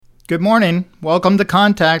Good morning. Welcome to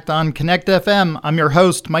Contact on Connect FM. I'm your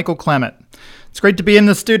host, Michael Clement. It's great to be in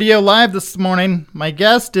the studio live this morning. My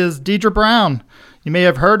guest is Deidre Brown. You may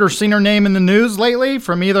have heard or seen her name in the news lately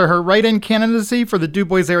from either her write-in candidacy for the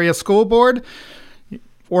DuBois Area School Board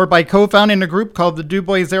or by co-founding a group called the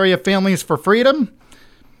DuBois Area Families for Freedom.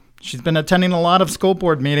 She's been attending a lot of school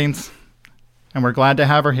board meetings, and we're glad to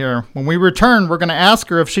have her here. When we return, we're going to ask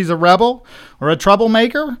her if she's a rebel or a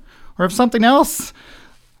troublemaker or if something else.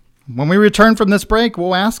 When we return from this break,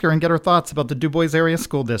 we'll ask her and get her thoughts about the DuBois Area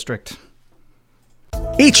School District.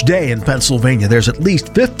 Each day in Pennsylvania, there's at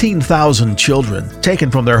least 15,000 children taken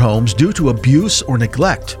from their homes due to abuse or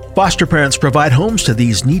neglect. Foster parents provide homes to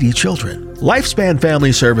these needy children. Lifespan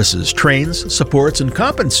Family Services trains, supports, and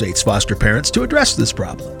compensates foster parents to address this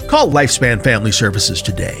problem. Call Lifespan Family Services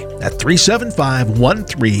today at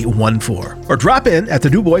 375-1314 or drop in at the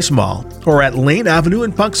DuBois Mall or at Lane Avenue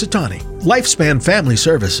in Punxsutawney. Lifespan Family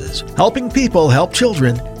Services, helping people help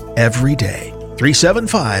children every day.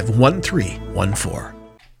 375-1314.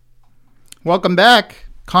 Welcome back.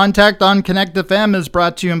 Contact on Connect FM is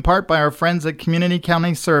brought to you in part by our friends at Community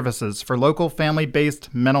County Services for local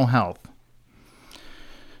family-based mental health.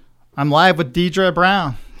 I'm live with Deidre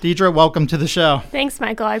Brown. Deidre, welcome to the show. Thanks,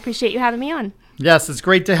 Michael. I appreciate you having me on. Yes, it's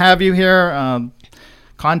great to have you here.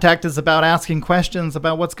 Contact is about asking questions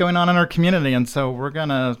about what's going on in our community, and so we're going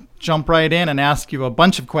to jump right in and ask you a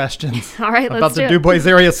bunch of questions All right, about the DuBois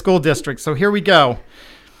Area School District. So here we go.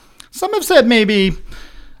 Some have said maybe,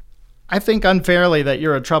 I think unfairly, that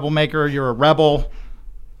you're a troublemaker, you're a rebel.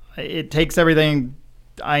 It takes everything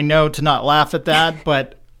I know to not laugh at that,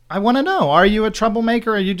 but I want to know, are you a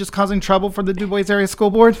troublemaker? Are you just causing trouble for the DuBois Area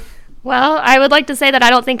School Board? Well, I would like to say that I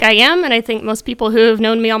don't think I am, and I think most people who have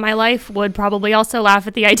known me all my life would probably also laugh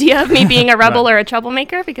at the idea of me being a rebel or a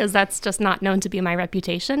troublemaker, because that's just not known to be my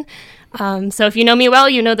reputation. So if you know me well,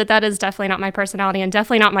 you know that that is definitely not my personality and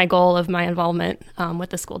definitely not my goal of my involvement with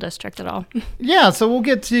the school district at all. Yeah, so we'll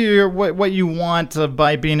get to what you want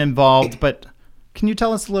by being involved, but can you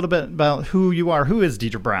tell us a little bit about who you are? Who is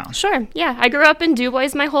Deidre Brown? Sure. Yeah. I grew up in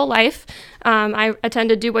DuBois my whole life. I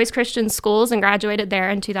attended DuBois Christian Schools and graduated there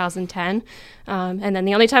in 2010. And then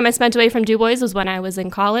the only time I spent away from DuBois was when I was in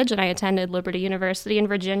college, and I attended Liberty University in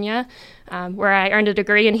Virginia, where I earned a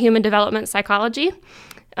degree in human development psychology.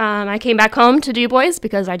 I came back home to DuBois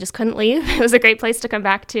because I just couldn't leave. It was a great place to come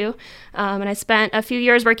back to. And I spent a few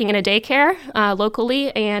years working in a daycare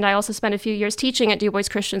locally, and I also spent a few years teaching at DuBois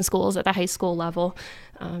Christian Schools at the high school level.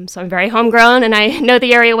 So I'm very homegrown, and I know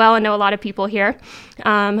the area well and know a lot of people here.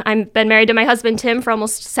 I've been married to my husband, Tim, for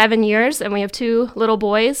almost 7 years, and we have 2 little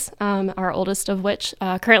boys, our oldest of which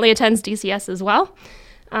currently attends DCS as well.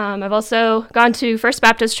 I've also gone to First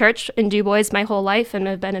Baptist Church in DuBois my whole life and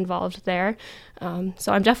have been involved there.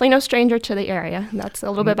 So I'm definitely no stranger to the area. That's a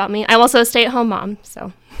little bit about me. I'm also a stay-at-home mom,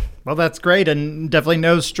 so. Well, that's great, and definitely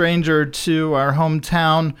no stranger to our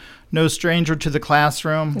hometown, no stranger to the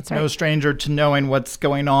classroom, That's right. No stranger to knowing what's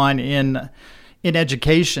going on in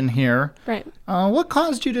education here. Right. What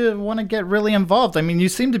caused you to want to get really involved? I mean, you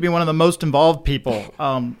seem to be one of the most involved people.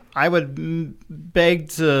 I would beg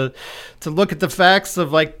to look at the facts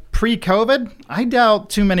of pre-COVID. I doubt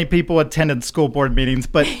too many people attended school board meetings,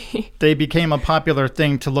 but they became a popular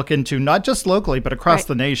thing to look into, not just locally, but across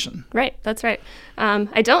the nation. Right, that's right.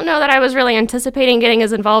 I don't know that I was really anticipating getting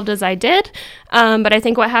as involved as I did, but I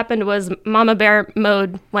think what happened was Mama Bear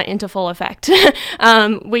mode went into full effect.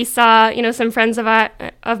 We saw, some friends of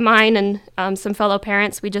mine and some fellow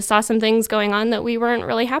parents. We just saw some things going on that we weren't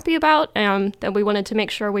really happy about, that we wanted to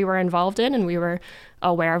make sure we were involved in, and we were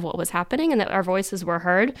aware of what was happening and that our voices were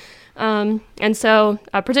heard. And so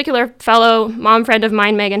a particular fellow mom friend of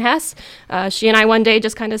mine, Megan Hess, she and I one day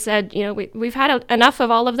just kind of said, we've had enough of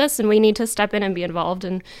all of this and we need to step in and be involved.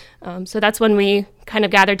 And so that's when we kind of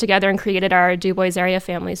gathered together and created our DuBois Area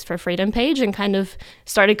Families for Freedom page and kind of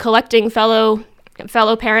started collecting fellow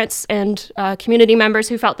parents and community members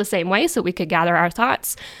who felt the same way, so we could gather our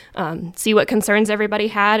thoughts, see what concerns everybody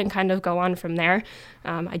had, and kind of go on from there.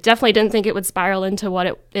 I definitely didn't think it would spiral into what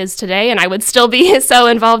it is today, and I would still be so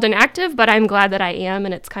involved and active, but I'm glad that I am,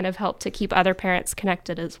 and it's kind of helped to keep other parents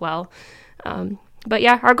connected as well. But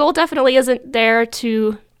yeah, our goal definitely isn't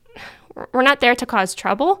we're not there to cause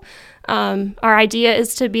trouble. Our idea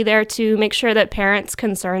is to be there to make sure that parents'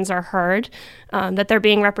 concerns are heard, that they're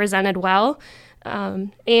being represented well.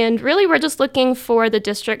 And really, we're just looking for the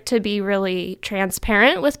district to be really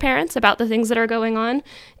transparent with parents about the things that are going on.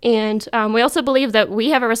 And we also believe that we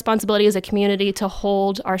have a responsibility as a community to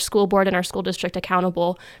hold our school board and our school district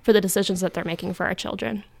accountable for the decisions that they're making for our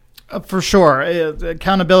children. For sure.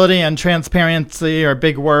 Accountability and transparency are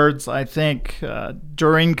big words. I think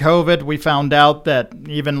during COVID, we found out that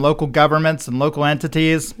even local governments and local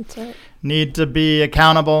entities need to be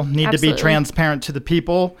accountable, need Absolutely. to be transparent to the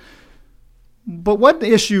people. But what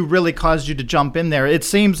issue really caused you to jump in there? It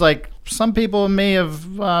seems like some people may have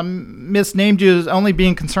misnamed you as only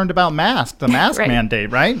being concerned about the mask Right.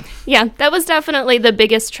 mandate, right? Yeah, that was definitely the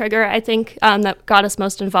biggest trigger, I think, that got us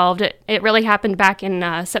most involved. It really happened back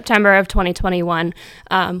in September of 2021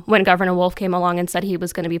 when Governor Wolf came along and said he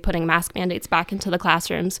was going to be putting mask mandates back into the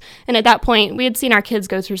classrooms. And at that point, we had seen our kids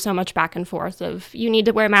go through so much back and forth of you need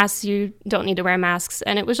to wear masks, you don't need to wear masks.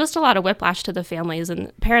 And it was just a lot of whiplash to the families.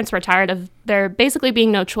 And parents were tired of there basically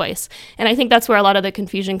being no choice. And I think that's where a lot of the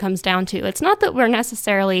confusion comes down to. It's not that we're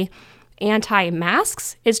necessarily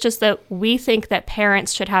anti-masks. It's just that we think that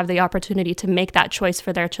parents should have the opportunity to make that choice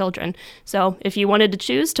for their children. So if you wanted to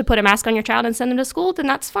choose to put a mask on your child and send them to school, then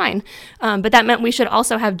that's fine. But that meant we should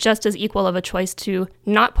also have just as equal of a choice to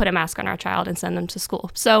not put a mask on our child and send them to school.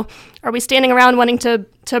 So are we standing around wanting to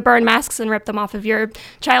burn masks and rip them off of your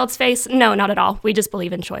child's face? No, not at all. We just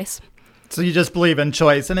believe in choice. So you just believe in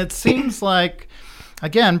choice. And it seems like,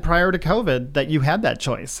 again, prior to COVID, that you had that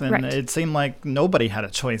choice. And Right. it seemed like nobody had a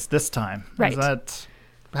choice this time. Right. Is that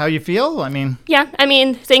how you feel? I mean, Yeah, I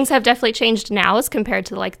mean, things have definitely changed now as compared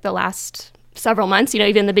to like the last several months,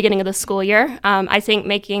 even the beginning of the school year. I think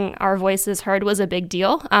making our voices heard was a big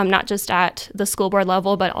deal, not just at the school board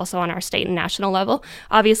level, but also on our state and national level.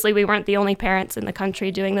 Obviously, we weren't the only parents in the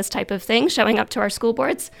country doing this type of thing, showing up to our school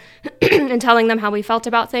boards and telling them how we felt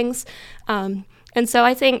about things. And so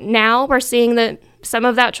I think now we're seeing that some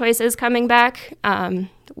of that choice is coming back.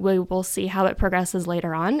 We will see how it progresses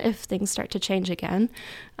later on if things start to change again.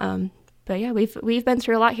 But yeah, we've been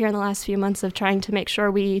through a lot here in the last few months of trying to make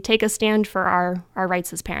sure we take a stand for our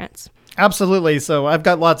rights as parents. absolutely. So I've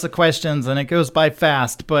got lots of questions and it goes by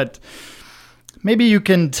fast, but maybe you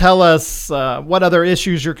can tell us what other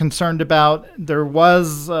issues you're concerned about. There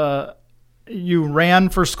was, you ran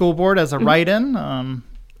for school board as a write-in,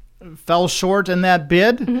 fell short in that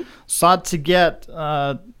bid, sought to get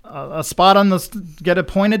a spot on get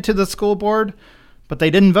appointed to the school board, but they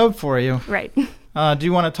didn't vote for you. Right. Do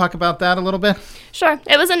you want to talk about that a little bit? Sure.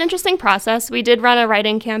 It was an interesting process. We did run a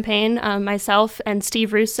write-in campaign, myself and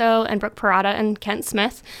Steve Russo and Brooke Parada and Kent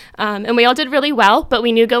Smith, and we all did really well, but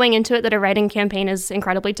we knew going into it that a write-in campaign is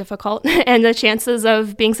incredibly difficult, and the chances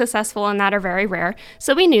of being successful in that are very rare.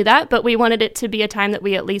 So we knew that, but we wanted it to be a time that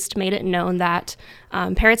we at least made it known that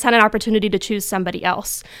parents had an opportunity to choose somebody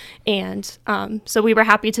else. And so we were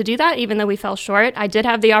happy to do that, even though we fell short. I did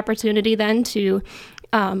have the opportunity then to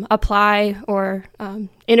apply or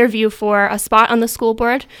interview for a spot on the school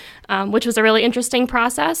board, which was a really interesting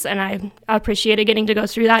process, and I appreciated getting to go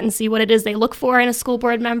through that and see what it is they look for in a school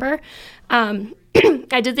board member.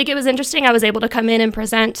 I did think it was interesting. I was able to come in and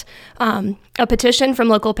present a petition from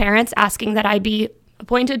local parents asking that I be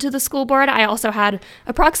appointed to the school board. I also had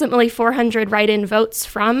approximately 400 write-in votes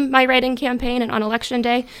from my write-in campaign and on election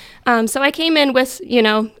day. So I came in with,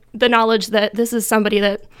 the knowledge that this is somebody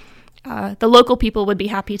that the local people would be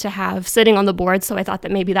happy to have sitting on the board, so I thought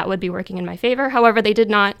that maybe that would be working in my favor. However, they did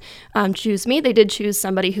not choose me. They did choose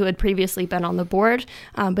somebody who had previously been on the board,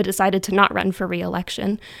 but decided to not run for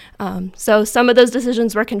re-election. So some of those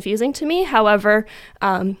decisions were confusing to me. However,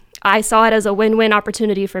 I saw it as a win-win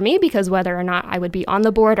opportunity for me because whether or not I would be on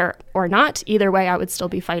the board or not, either way, I would still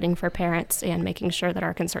be fighting for parents and making sure that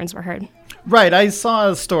our concerns were heard. Right. I saw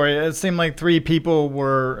a story. It seemed like three people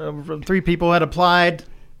had applied.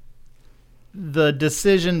 The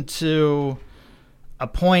decision to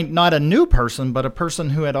appoint not a new person, but a person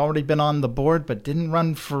who had already been on the board but didn't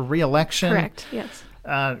run for re-election. Correct, yes.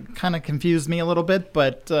 Kind of confused me a little bit,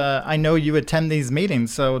 but I know you attend these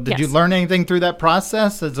meetings. So did you Yes. learn anything through that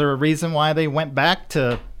process? Is there a reason why they went back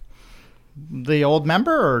to the old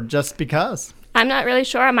member or just because? I'm not really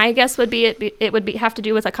sure. My guess would be it would have to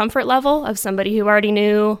do with a comfort level of somebody who already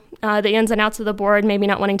knew the ins and outs of the board, maybe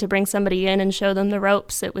not wanting to bring somebody in and show them the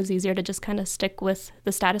ropes. It was easier to just kind of stick with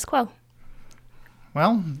the status quo.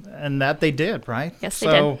 Well, and that they did, right? Yes, they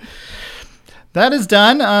did. That is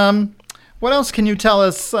done. What else can you tell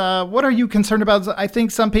us? What are you concerned about? I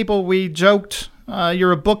think some people, we joked,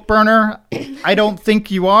 you're a book burner. I don't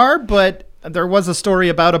think you are, but there was a story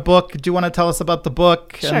about a book. Do you want to tell us about the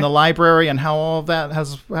book Sure. and the library and how all of that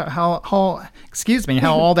how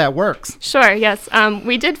all that works? Sure, yes.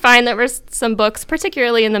 We did find there were some books,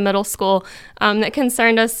 particularly in the middle school, that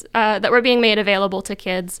concerned us, that were being made available to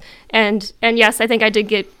kids. And yes, I think I did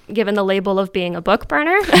get given the label of being a book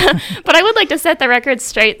burner. But I would like to set the record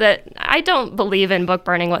straight that I don't believe in book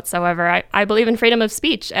burning whatsoever. I believe in freedom of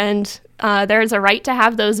speech, and there's a right to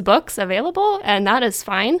have those books available, and that is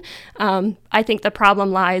fine. I think the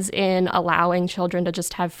problem lies in allowing children to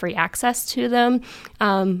just have free access to them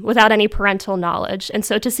without any parental knowledge. And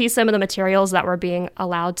so to see some of the materials that were being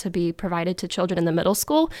allowed to be provided to children in the middle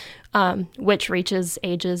school, which reaches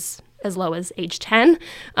ages as low as age 10,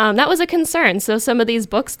 that was a concern. So some of these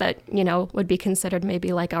books that, would be considered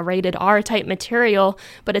maybe like a rated R type material,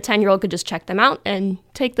 but a 10-year-old could just check them out and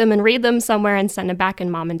take them and read them somewhere and send them back,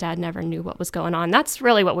 and mom and dad never knew what was going on. That's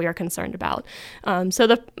really what we were concerned about. So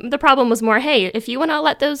the problem was more, hey, if you want to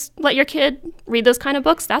let your kid read those kind of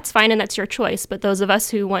books, that's fine and that's your choice. But those of us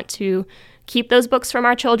who want to keep those books from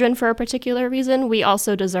our children for a particular reason, we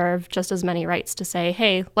also deserve just as many rights to say,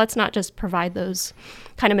 hey, let's not just provide those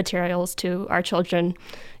kind of materials to our children,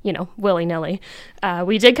 willy-nilly.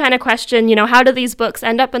 We did kind of question, how do these books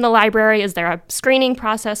end up in the library? Is there a screening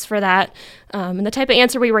process for that? And the type of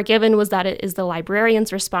answer we were given was that it is the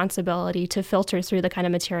librarian's responsibility to filter through the kind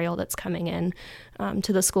of material that's coming in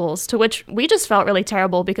to the schools, to which we just felt really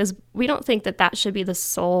terrible because we don't think that should be the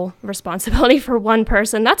sole responsibility for one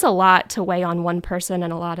person. That's a lot to weigh on one person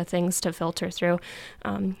and a lot of things to filter through.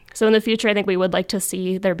 So in the future, I think we would like to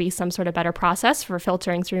see there be some sort of better process for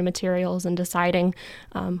filtering through materials and deciding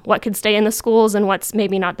what could stay in the schools and what's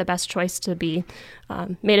maybe not the best choice to be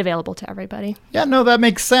made available to everybody. Yeah, no, that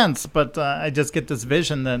makes sense. But I just get this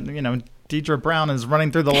vision that, Deidre Brown is running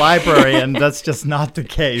through the library, and that's just not the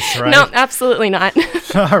case, right? No, absolutely not.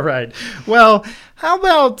 All right. Well, how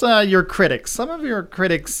about your critics? Some of your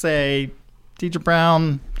critics say, Deidre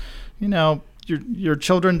Brown, your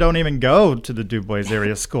children don't even go to the Du Bois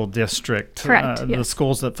Area School District. Correct. Yes. The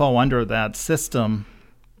schools that fall under that system.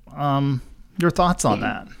 Your thoughts on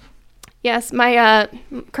that? Yes, my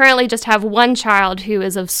currently just have one child who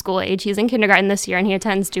is of school age. He's in kindergarten this year, and he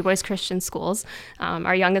attends Du Bois Christian schools.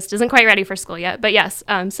 Our youngest isn't quite ready for school yet, but yes.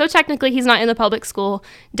 So technically, he's not in the public school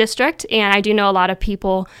district, and I do know a lot of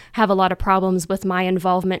people have a lot of problems with my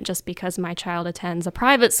involvement just because my child attends a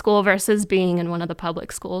private school versus being in one of the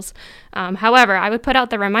public schools. However, I would put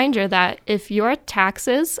out the reminder that if your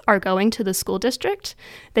taxes are going to the school district,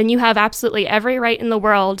 then you have absolutely every right in the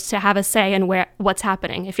world to have a say in what's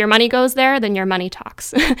happening. If your money goes there, then your money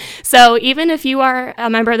talks. So even if you are a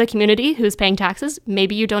member of the community who's paying taxes,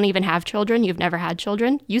 maybe you don't even have children, you've never had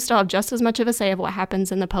children, you still have just as much of a say of what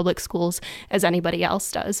happens in the public schools as anybody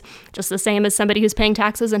else does. Just the same as somebody who's paying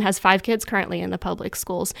taxes and has 5 kids currently in the public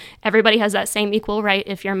schools. Everybody has that same equal right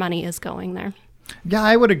if your money is going there. Yeah,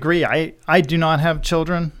 I would agree. I do not have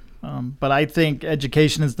children. But I think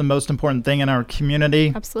education is the most important thing in our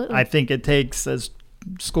community. Absolutely. I think it takes, as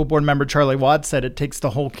school board member Charlie Watts said, it takes the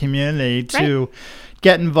whole community to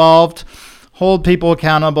get involved, hold people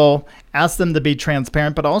accountable, ask them to be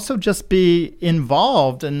transparent, but also just be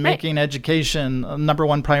involved in making education a number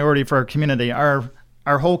one priority for our community. Our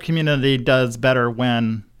whole community does better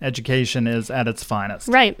when education is at its finest.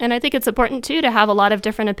 Right. And I think it's important, too, to have a lot of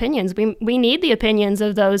different opinions. We need the opinions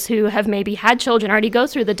of those who have maybe had children already go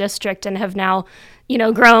through the district and have now,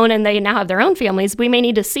 grown and they now have their own families. We may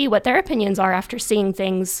need to see what their opinions are after seeing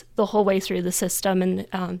things the whole way through the system.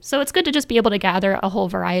 And so it's good to just be able to gather a whole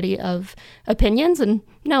variety of opinions. And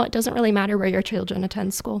no, it doesn't really matter where your children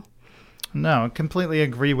attend school. No, I completely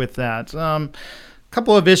agree with that.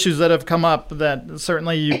 Couple of issues that have come up that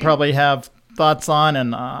certainly you probably have thoughts on,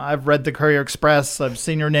 and I've read the Courier Express. I've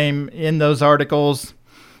seen your name in those articles.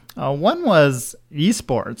 One was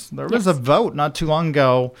esports. There was a vote not too long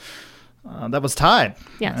ago that was tied.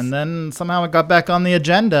 Yes. And then somehow it got back on the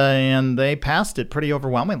agenda, and they passed it pretty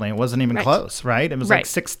overwhelmingly. It wasn't even close, right? It was like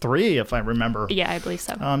 6-3, if I remember. Yeah, I believe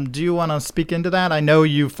so. Do you want to speak into that? I know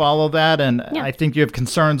you follow that, and I think you have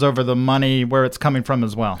concerns over the money, where it's coming from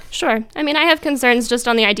as well. Sure. I mean, I have concerns just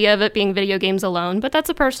on the idea of it being video games alone, but that's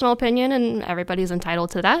a personal opinion, and everybody's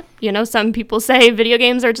entitled to that. Some people say video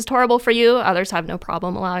games are just horrible for you. Others have no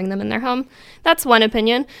problem allowing them in their home. That's one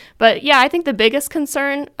opinion. But yeah, I think the biggest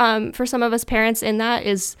concern for some of us parents in that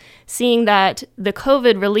is seeing that the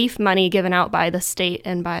COVID relief money given out by the state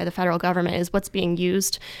and by the federal government is what's being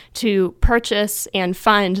used to purchase and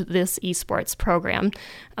fund this esports program.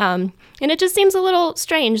 And it just seems a little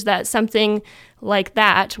strange that something like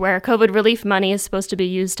that, where COVID relief money is supposed to be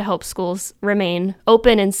used to help schools remain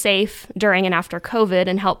open and safe during and after COVID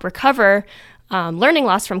and help recover learning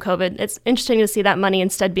loss from COVID, it's interesting to see that money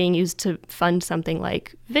instead being used to fund something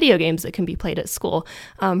like video games that can be played at school.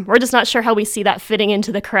 We're just not sure how we see that fitting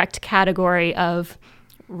into the correct category of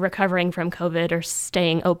recovering from COVID or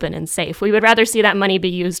staying open and safe. We would rather see that money be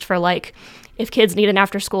used for, like, if kids need an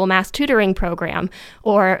after-school mass tutoring program,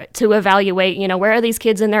 or to evaluate, where are these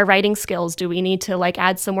kids in their writing skills? Do we need to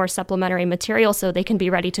add some more supplementary material so they can be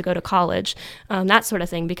ready to go to college? That sort of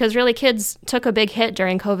thing. Because really, kids took a big hit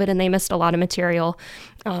during COVID and they missed a lot of material.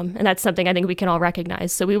 And that's something I think we can all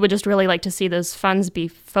recognize. So we would just really like to see those funds be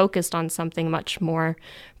focused on something much more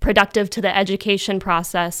productive to the education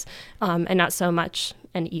process, and not so much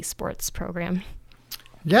an esports program.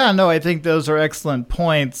 Yeah, no, I think those are excellent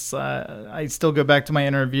points. I still go back to my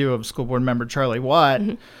interview of school board member Charlie Watt.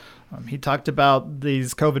 Mm-hmm. He talked about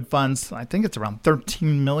these COVID funds. I think it's around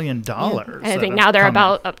 $13 million. Yeah. And I think now they're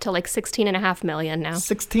about up to $16.5 million now.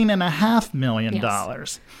 $16.5 million.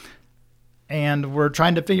 Yes. And we're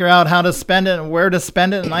trying to figure out how to spend it and where to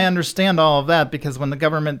spend it. And I understand all of that, because when the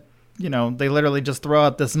government, they literally just throw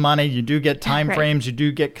out this money, you do get time frames, you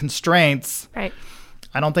do get constraints. Right.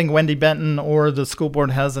 I don't think Wendy Benton or the school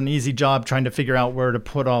board has an easy job trying to figure out where to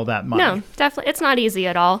put all that money. No, definitely. It's not easy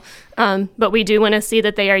at all. But we do want to see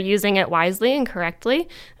that they are using it wisely and correctly.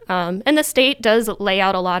 And the state does lay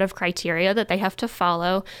out a lot of criteria that they have to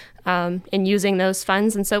follow in using those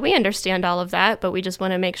funds. And so we understand all of that, but we just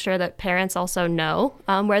want to make sure that parents also know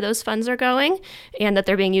where those funds are going and that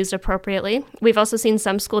they're being used appropriately. We've also seen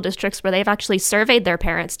some school districts where they've actually surveyed their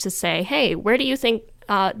parents to say, hey, where do you think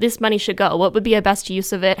this money should go? What would be a best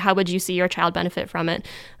use of it? How would you see your child benefit from it?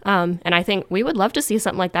 And I think we would love to see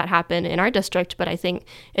something like that happen in our district, but I think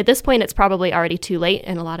at this point it's probably already too late,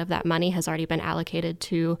 and a lot of that money has already been allocated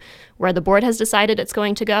to where the board has decided it's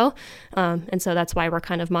going to go. And so that's why we're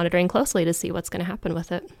kind of monitoring closely to see what's going to happen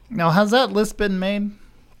with it. Now, has that list been made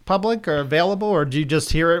public or available, or do you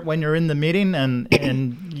just hear it when you're in the meeting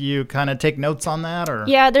and you kind of take notes on that? Or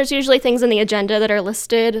yeah, there's usually things in the agenda that are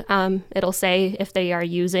listed. It'll say if they are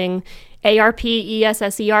using ARP,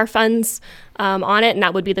 ESSER funds on it, and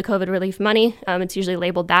that would be the COVID relief money. It's usually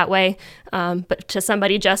labeled that way. But to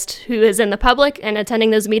somebody just who is in the public and attending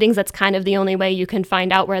those meetings, that's kind of the only way you can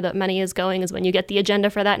find out where the money is going, is when you get the agenda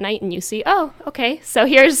for that night and you see, oh, okay, so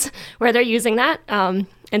here's where they're using that.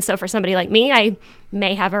 And so for somebody like me, I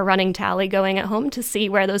may have a running tally going at home to see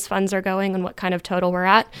where those funds are going and what kind of total we're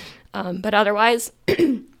at. But otherwise,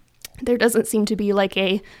 there doesn't seem to be like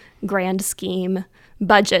a grand scheme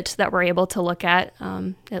budget that we're able to look at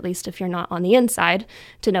least if you're not on the inside,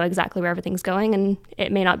 to know exactly where everything's going. And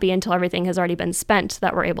it may not be until everything has already been spent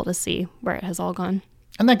that we're able to see where it has all gone.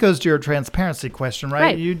 And that goes to your transparency question,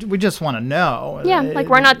 right? We just want to know. Yeah, like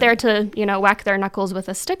we're not there to, whack their knuckles with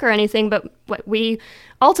a stick or anything, but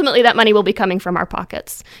ultimately that money will be coming from our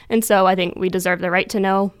pockets. And so I think we deserve the right to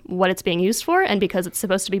know what it's being used for. And because it's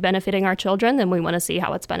supposed to be benefiting our children, then we want to see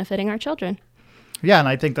how it's benefiting our children. Yeah, and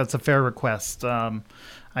I think that's a fair request.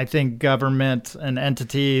 I think government and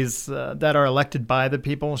entities that are elected by the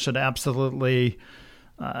people should absolutely...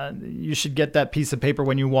 you should get that piece of paper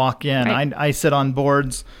when you walk in. Right. I sit on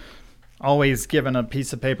boards, always given a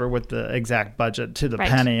piece of paper with the exact budget to the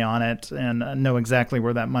penny on it, and know exactly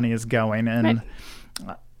where that money is going. And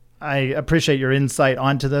I appreciate your insight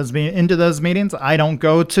into those meetings. I don't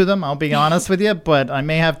go to them, I'll be honest with you, but I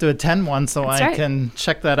may have to attend one so I can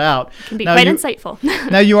check that out. It can be quite insightful.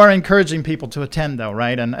 Now, you are encouraging people to attend, though,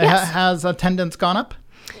 right? And yes. Has attendance gone up?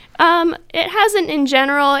 It hasn't in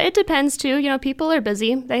general. It depends too. People are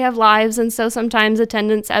busy. They have lives. And so sometimes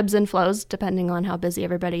attendance ebbs and flows depending on how busy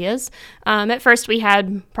everybody is. At first we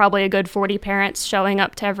had probably a good 40 parents showing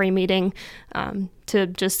up to every meeting to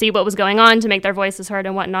just see what was going on, to make their voices heard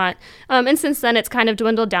and whatnot. And since then it's kind of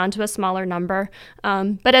dwindled down to a smaller number.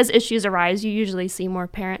 But as issues arise, you usually see more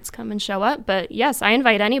parents come and show up. But yes, I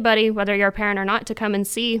invite anybody, whether you're a parent or not, to come and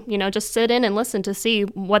see, just sit in and listen to see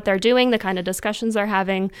what they're doing, the kind of discussions they're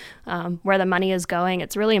having, where the money is going.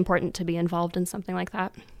 It's really important to be involved in something like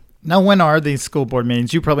that. Now, when are these school board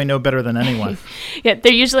meetings? You probably know better than anyone. Yeah,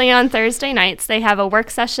 they're usually on Thursday nights. They have a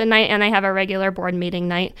work session night and they have a regular board meeting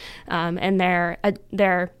night. And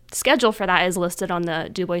their schedule for that is listed on the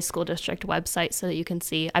Du Bois School District website so that you can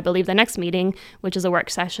see. I believe the next meeting, which is a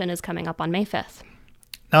work session, is coming up on May 5th.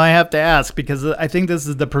 Now, I have to ask, because I think this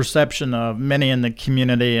is the perception of many in the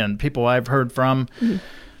community and people I've heard from.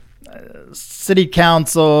 City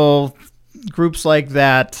council, groups like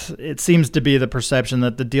that, it seems to be the perception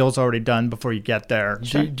that the deal's already done before you get there.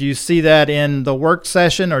 Sure. Do you see that in the work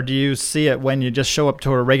session, or do you see it when you just show up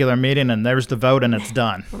to a regular meeting and there's the vote and it's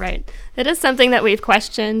done? Right. It is something that we've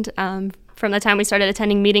questioned from the time we started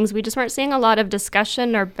attending meetings. We just weren't seeing a lot of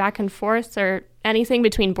discussion or back and forth or anything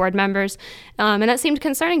between board members. And that seemed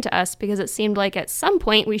concerning to us because it seemed like at some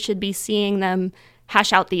point we should be seeing them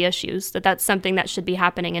hash out the issues, that's something that should be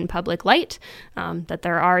happening in public light, that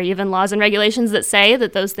there are even laws and regulations that say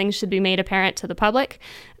that those things should be made apparent to the public.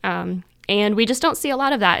 And we just don't see a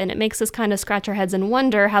lot of that. And it makes us kind of scratch our heads and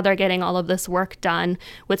wonder how they're getting all of this work done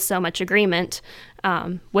with so much agreement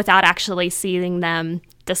without actually seeing them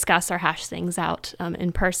discuss or hash things out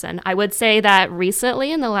in person. I would say that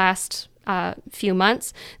recently in the last few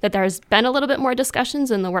months that there's been a little bit more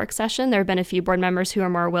discussions in the work session. There have been a few board members who are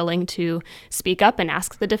more willing to speak up and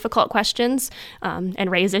ask the difficult questions and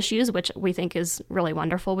raise issues, which we think is really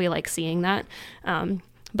wonderful. We like seeing that.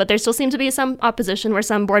 But there still seems to be some opposition where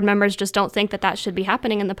some board members just don't think that should be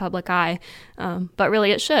happening in the public eye, but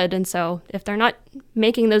really it should. And so if they're not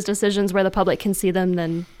making those decisions where the public can see them,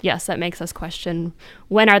 then yes, that makes us question,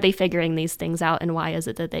 when are they figuring these things out, and why is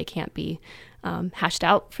it that they can't be hashed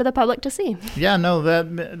out for the public to see? Yeah, no,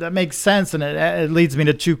 that makes sense. And it leads me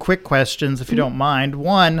to two quick questions, if you don't mind.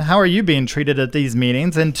 One, how are you being treated at these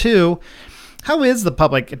meetings? And two, how is the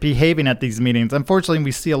public behaving at these meetings? Unfortunately,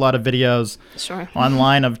 we see a lot of videos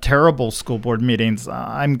online of terrible school board meetings.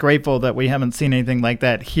 I'm grateful that we haven't seen anything like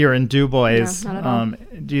that here in Du Bois. No, not at all.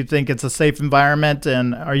 Do you think it's a safe environment,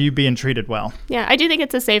 and are you being treated well? Yeah, I do think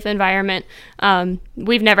it's a safe environment.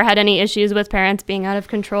 We've never had any issues with parents being out of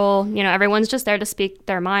control. Everyone's just there to speak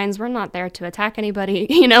their minds. We're not there to attack anybody.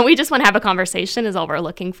 We just want to have a conversation is all we're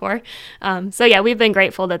looking for. So yeah, we've been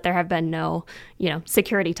grateful that there have been no,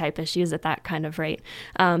 security type issues at that kind of rate.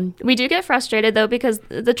 We do get frustrated though, because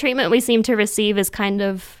the treatment we seem to receive is kind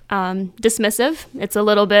of dismissive. It's a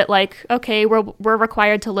little bit like, okay, we're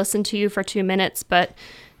required to listen to you for 2 minutes, but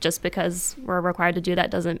just because we're required to do that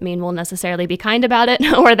doesn't mean we'll necessarily be kind about it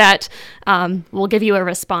or that we'll give you a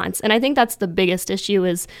response. And I think that's the biggest issue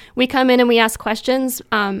is we come in and we ask questions,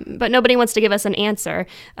 but nobody wants to give us an answer,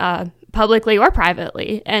 publicly or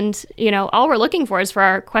privately. And, all we're looking for is for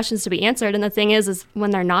our questions to be answered. And the thing is when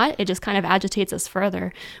they're not, it just kind of agitates us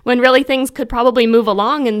further. When really things could probably move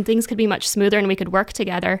along and things could be much smoother and we could work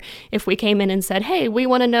together if we came in and said, hey, we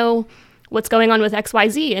want to know what's going on with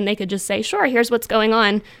XYZ, and they could just say, sure, here's what's going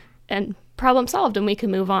on, and problem solved, and we can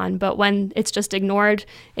move on. But when it's just ignored,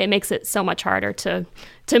 it makes it so much harder to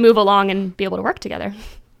move along and be able to work together.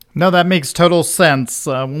 No, that makes total sense.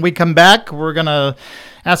 When we come back, we're going to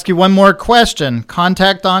ask you one more question.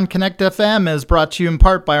 Contact on Connect FM is brought to you in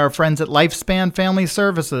part by our friends at Lifespan Family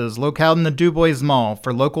Services, located in the Du Bois Mall,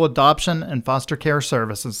 for local adoption and foster care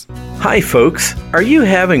services. Hi, folks. Are you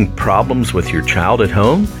having problems with your child at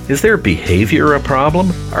home? Is their behavior a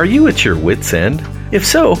problem? Are you at your wit's end? If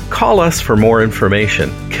so, call us for more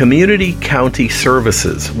information. Community County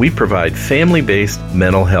Services. We provide family-based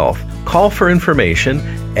mental health. Call for information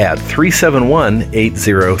at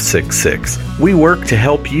 371-8066. We work to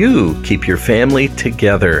help you keep your family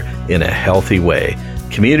together in a healthy way.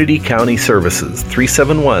 Community County Services,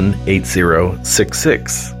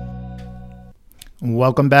 371-8066.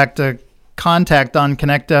 Welcome back to Contact on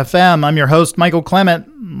Connect FM. I'm your host, Michael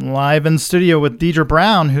Clement, live in studio with Deidre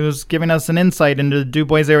Brown, who's giving us an insight into the Du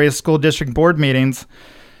Bois Area School District Board meetings.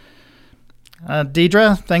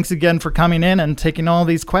 Deidre, thanks again for coming in and taking all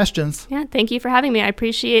these questions. Yeah, thank you for having me. I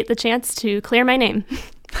appreciate the chance to clear my name.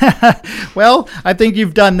 Well, I think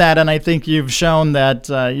you've done that, and I think you've shown that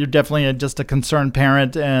you're definitely just a concerned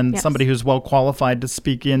parent and somebody who's well qualified to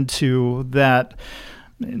speak into that.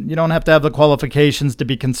 You don't have to have the qualifications to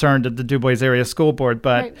be concerned at the Du Bois Area School Board,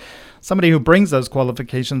 but somebody who brings those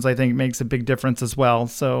qualifications, I think, makes a big difference as well.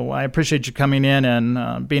 So I appreciate you coming in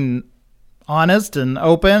and being honest and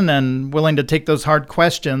open and willing to take those hard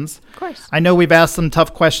questions. Of course. I know we've asked some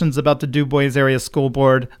tough questions about the Du Bois Area School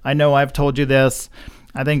Board. I know I've told you this.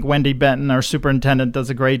 I think Wendy Benton, our superintendent, does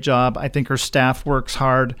a great job. I think her staff works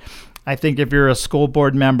hard. I think if you're a school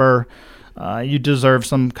board member, you deserve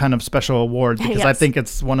some kind of special award because I think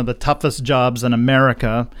it's one of the toughest jobs in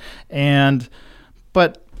America.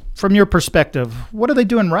 But from your perspective, what are they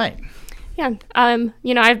doing right? Yeah.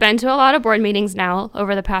 I've been to a lot of board meetings now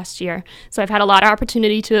over the past year. So I've had a lot of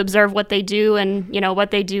opportunity to observe what they do and,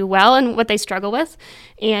 what they do well and what they struggle with.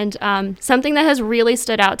 And something that has really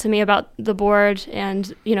stood out to me about the board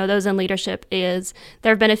and, those in leadership is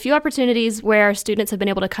there have been a few opportunities where students have been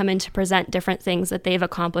able to come in to present different things that they've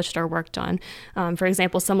accomplished or worked on. For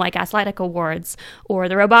example, some like athletic awards or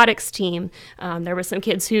the robotics team. There were some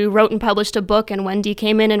kids who wrote and published a book, and Wendy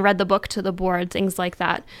came in and read the book to the board, things like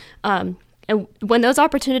that. And when those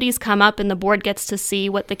opportunities come up and the board gets to see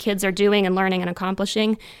what the kids are doing and learning and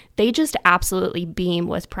accomplishing, they just absolutely beam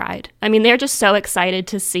with pride. I mean, they're just so excited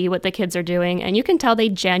to see what the kids are doing, and you can tell they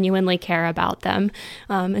genuinely care about them.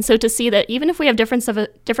 And so to see that even if we have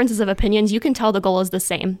differences of opinions, you can tell the goal is the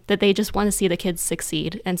same, that they just want to see the kids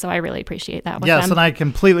succeed. And so I really appreciate that with them. Yes, and I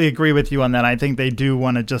completely agree with you on that. I think they do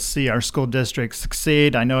want to just see our school district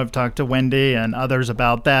succeed. I know I've talked to Wendy and others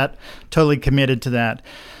about that. Totally committed to that.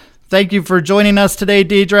 Thank you for joining us today,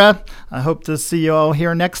 Deidre. I hope to see you all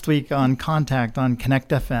here next week on Contact on Connect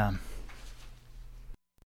FM.